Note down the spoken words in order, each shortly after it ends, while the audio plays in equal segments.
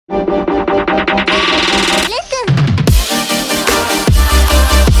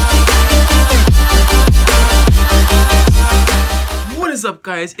up,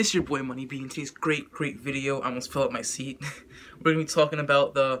 guys? It's your boy Money Bean. Today's great video. I almost fell out my seat. We're gonna be talking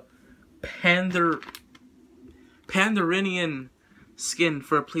about the Pandaren skin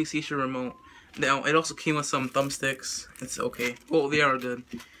for a PlayStation remote. Now, it also came with some thumbsticks. It's okay. Well, they are good.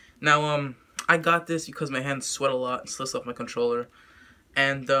 Now, I got this because my hands sweat a lot and slips off my controller.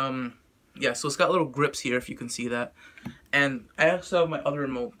 And, yeah, so it's got little grips here, if you can see that. And I also have my other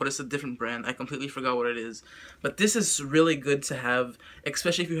remote, but it's a different brand. I completely forgot what it is. But this is really good to have,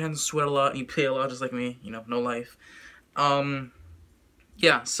 especially if your hands sweat a lot and you play a lot just like me, you know, no life.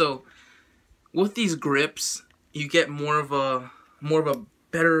 Yeah, so with these grips, you get more of a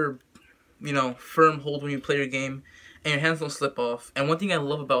better, you know, firm hold when you play your game, and your hands don't slip off. And one thing I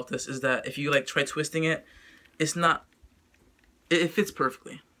love about this is that if you like try twisting it, it's not, it fits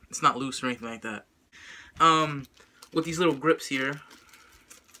perfectly. It's not loose or anything like that. With these little grips here,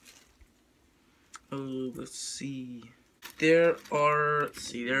 let's see, there's over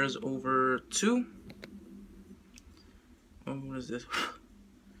 2. Oh, what is this?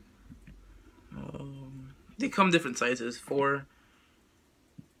 They come different sizes, 4,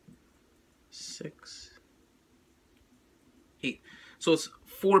 6, 8. So it's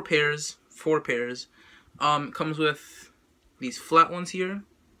 4 pairs. It comes with these flat ones here.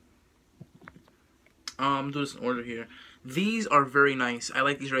 Do this in order here. These are very nice. I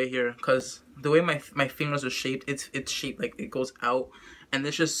like these right here because the way my fingers are shaped, it's shaped like it goes out, and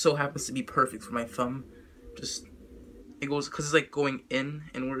this just so happens to be perfect for my thumb. Just it goes because it's like going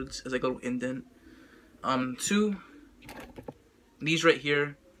inwards. It's like a little indent. 2. These right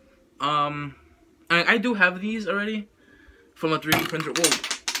here. I do have these already from a 3D printer. Whoa.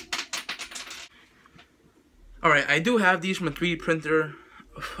 All right, I do have these from a 3D printer.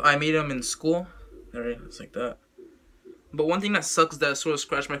 I made them in school. Alright, it's like that. But one thing that sucks is that it sort of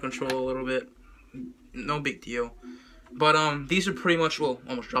scratched my controller a little bit. No big deal. But these are pretty much, well,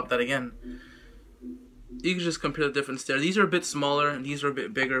 almost dropped that again. You can just compare the difference there. These are a bit smaller and these are a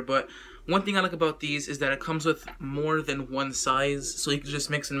bit bigger, but one thing I like about these is that it comes with more than one size, so you can just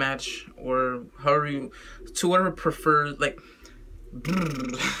mix and match, or however you, to whatever preferred, like,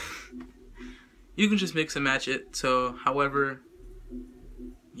 you can just mix and match it to however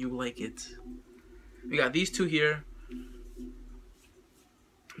you like it. We got these 2 here. I'm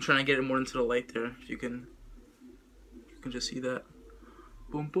trying to get it more into the light there. If you can just see that.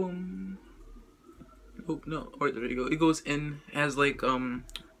 Boom, boom. Oh no! Alright, there you go. It goes in. It has like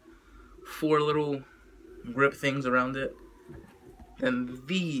 4 little grip things around it. And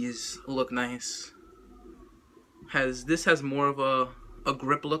these look nice. This has more of a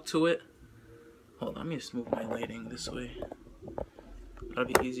grip look to it. Hold on, let me just move my lighting this way. That'll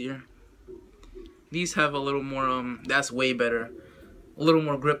be easier. These have a little more, that's way better. A little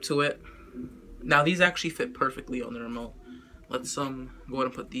more grip to it. Now, these actually fit perfectly on the remote. Let's, go ahead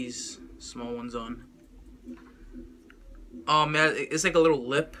and put these small ones on. It's like a little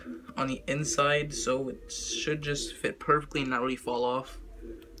lip on the inside, so it should just fit perfectly and not really fall off.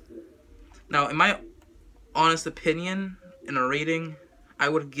 Now, in my honest opinion, in a rating, I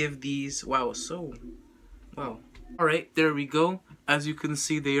would give these, wow. Alright, there we go. As you can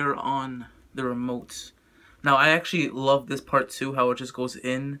see, they are on the remote. Now, I actually love this part too, how it just goes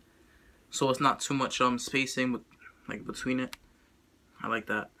in, so it's not too much spacing like between it. I like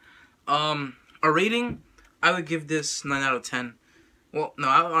that. A rating, I would give this 9 out of 10. Well, no,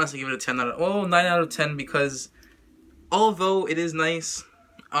 I would honestly give it a 10 out of 9 out of 10, because although it is nice,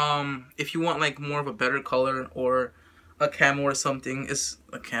 if you want like more of a better color or a camo or something, it's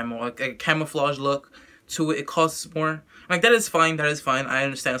a camo, like a camouflage look to it. It costs more. Like, that is fine. I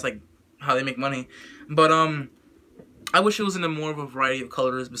understand it's like how they make money, but I wish it was in a more of a variety of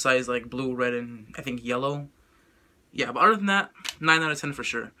colors besides like blue, red, and I think yellow. Yeah, but other than that, 9 out of 10 for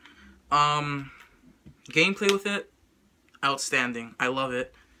sure. Gameplay with it, outstanding. I love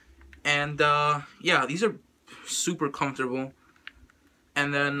it. And yeah, these are super comfortable.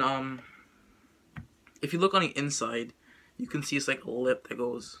 And then if you look on the inside, you can see it's like a lip that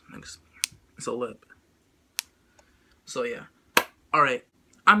goes, it's a lip. So yeah. Alright,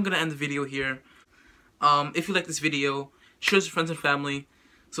 I'm gonna end the video here. If you like this video, share it with your friends and family,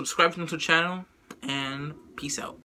 subscribe to the channel, and peace out.